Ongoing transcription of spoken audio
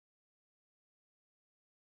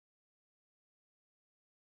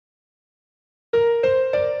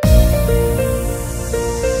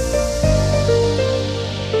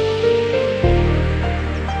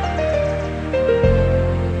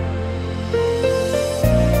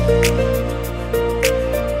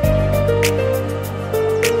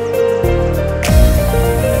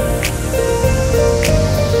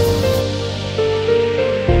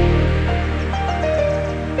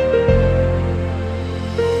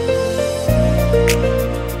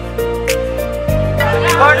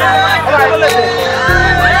बोले थे।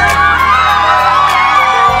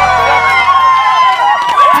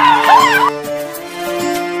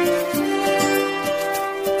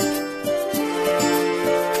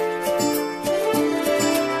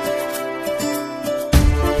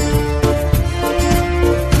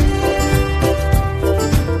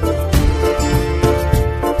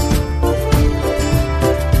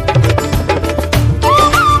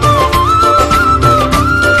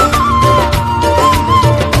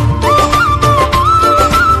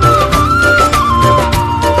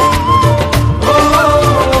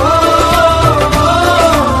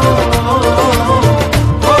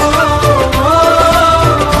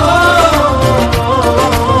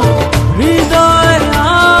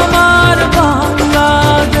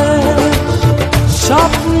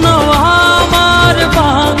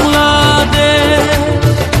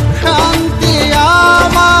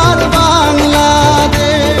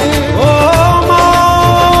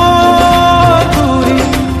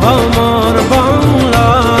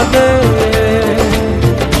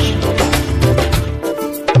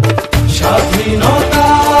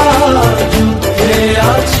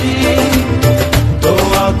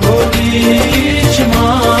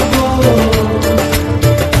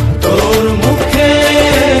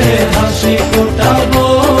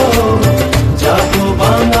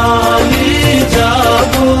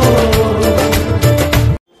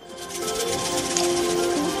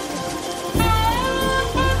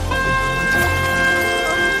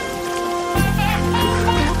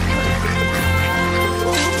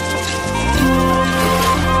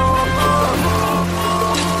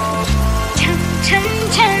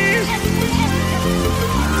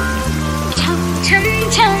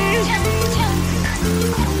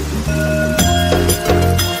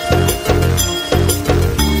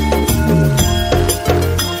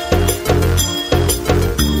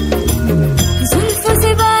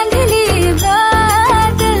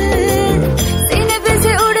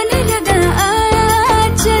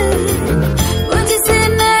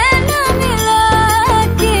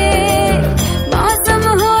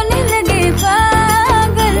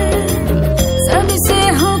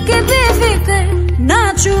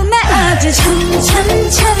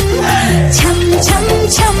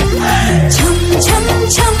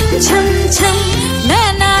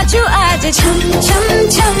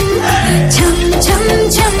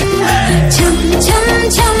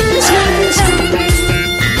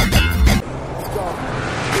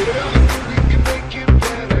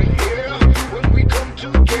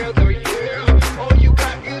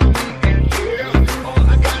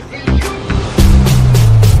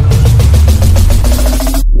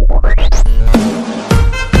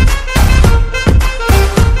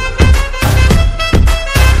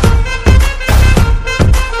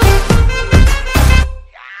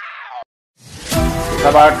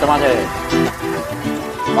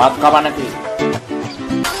 मौत कब आने की?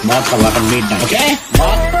 मौत कब आकर midnight, okay?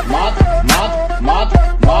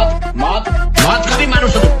 मौत कभी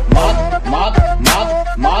मानुस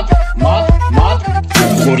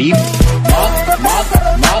गरीब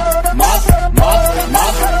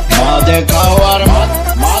खाওয়ার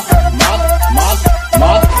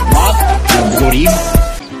গরিব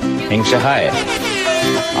হিংসা হয়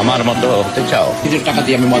আমার মতো হতে চাও? কিছু টাকা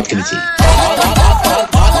দিয়ে আমি মদ কিনেছি।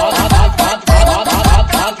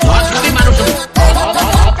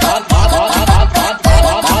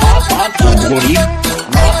 গরিব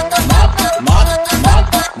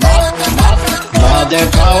মদে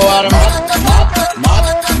খাওয়ার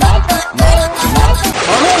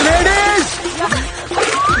हेलो लेडीज,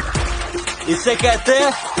 इसे कहते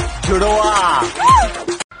हैं जुड़वा।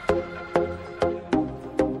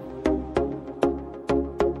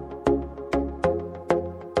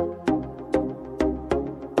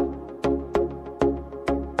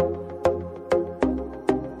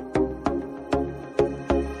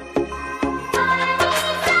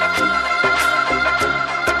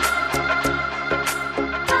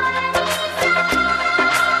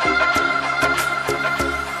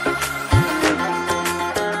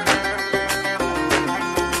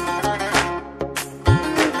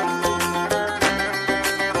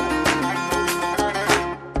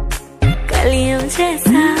 कलियों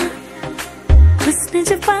जैसा हुस्न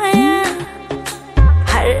जो पाया,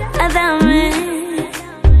 हर अदा में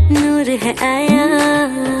नूर है आया।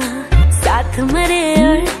 साथ मरे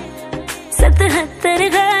और 77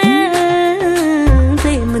 गाया,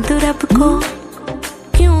 प्रेम तो रब को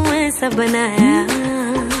क्यों ऐसा बनाया।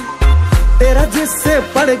 तेरा जिससे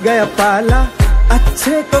पड़ गया पाला,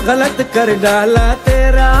 अच्छे को गलत कर डाला।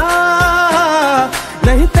 तेरा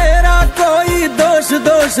नहीं तेरा कोई निर्दोष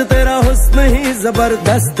दोष तेरा हुस्न ही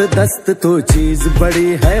जबरदस्त दस्त, तू चीज बड़ी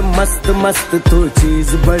है मस्त मस्त, तू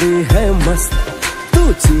चीज बड़ी है मस्त, तू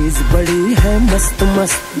चीज बड़ी है मस्त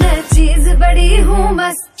मस्त, मैं चीज बड़ी हूँ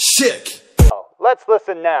मस्त। Chick. Let's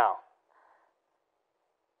listen now.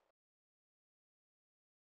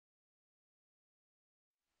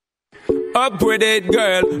 Up with it,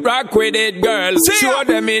 girl. Rock with it, girl. Show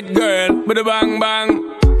them it, girl. With a bang bang.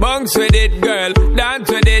 Bounce with it, girl. Dance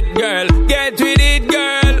with it, girl. Get with it,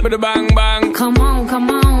 girl. With a bang bang. Come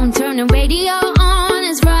on, turn the radio on.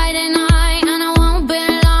 It's Friday night and I won't be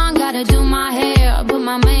long. Gotta do my hair, put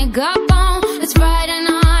my makeup on. It's Friday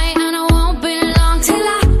night and I won't be long till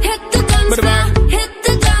I hit the dance floor, hit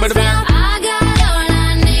the dance floor. I got all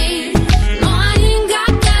I need. No, I ain't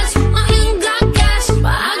got cash,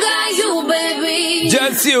 but I got you, baby.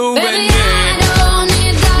 Just you Baby, and me. I don't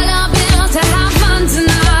need dollar bills to have fun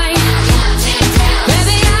tonight.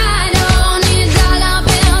 Baby, I don't need dollar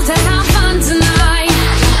bills to have fun tonight.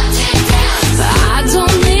 I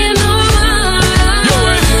don't need no money. You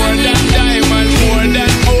ain't more than diamond, more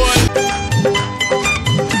than gold.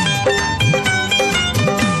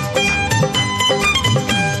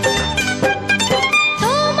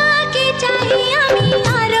 তোমাকে চাই আমি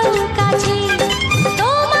আরো কাছে,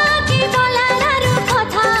 তোমাকে বলার আরো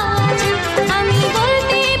কথা আছে, আমি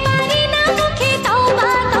বলতে পারি না মুখে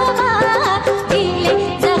তওবা তওবা, দিলে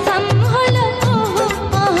জখম হলো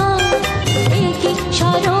একই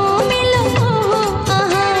শরম এলো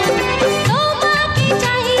তোমাকে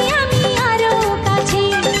চাই আমি আরো কাছে,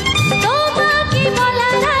 তোমাকে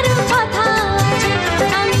বলার আরো কথা আছে,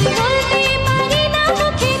 আমি বলতে পারি না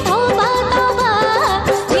মুখে তওবা তওবা,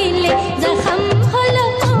 দিলে জখম হলো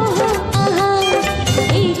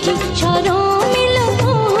একই শরম এলো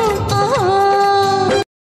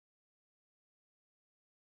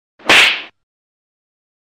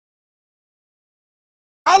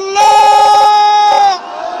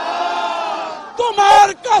তোমার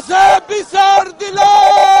কাছে বিচার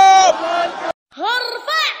দিলাম।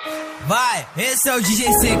 Vai, esse é o DJ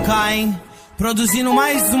CK, hein? Produzindo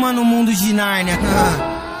mais uma no mundo de Nárnia.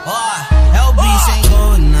 Ó, é o bicho, hein?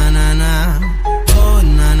 Oh, na na na. Oh,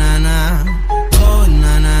 na na na. Oh,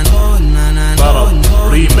 na na na. Oh, na na na.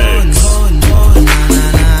 Remix. Oh, na na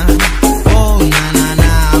na. Oh, na na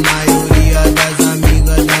na. A maioria das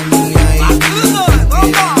amigas da minha equipe na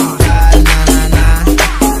na na.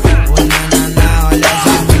 Oh, na na na. Olha as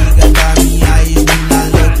amigas da minha esquina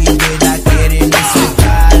louca e doida querendo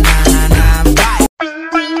secar. Na na na. Vai.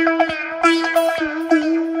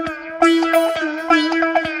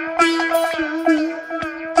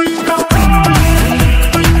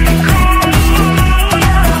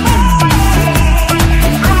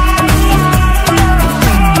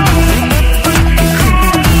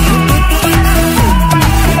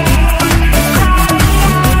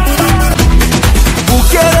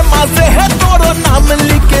 বুকের মাঝে তোর নাম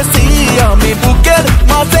লিখেছি আমি, বুকের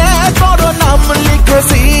মাঝে তোর নাম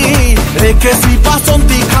লিখেছি, রেখেছি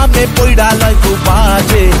বাসন্তী খামে পইড়া লাগু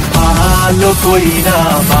বাজে, আলো কইরা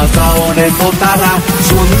বাজাও রে তোতারা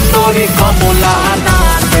সুন্দরী কমলা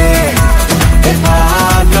নাচে,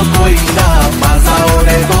 আলো কইরা বাজাও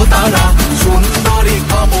রে তোতারা সুন্দরী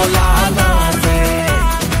কমলা নাচে।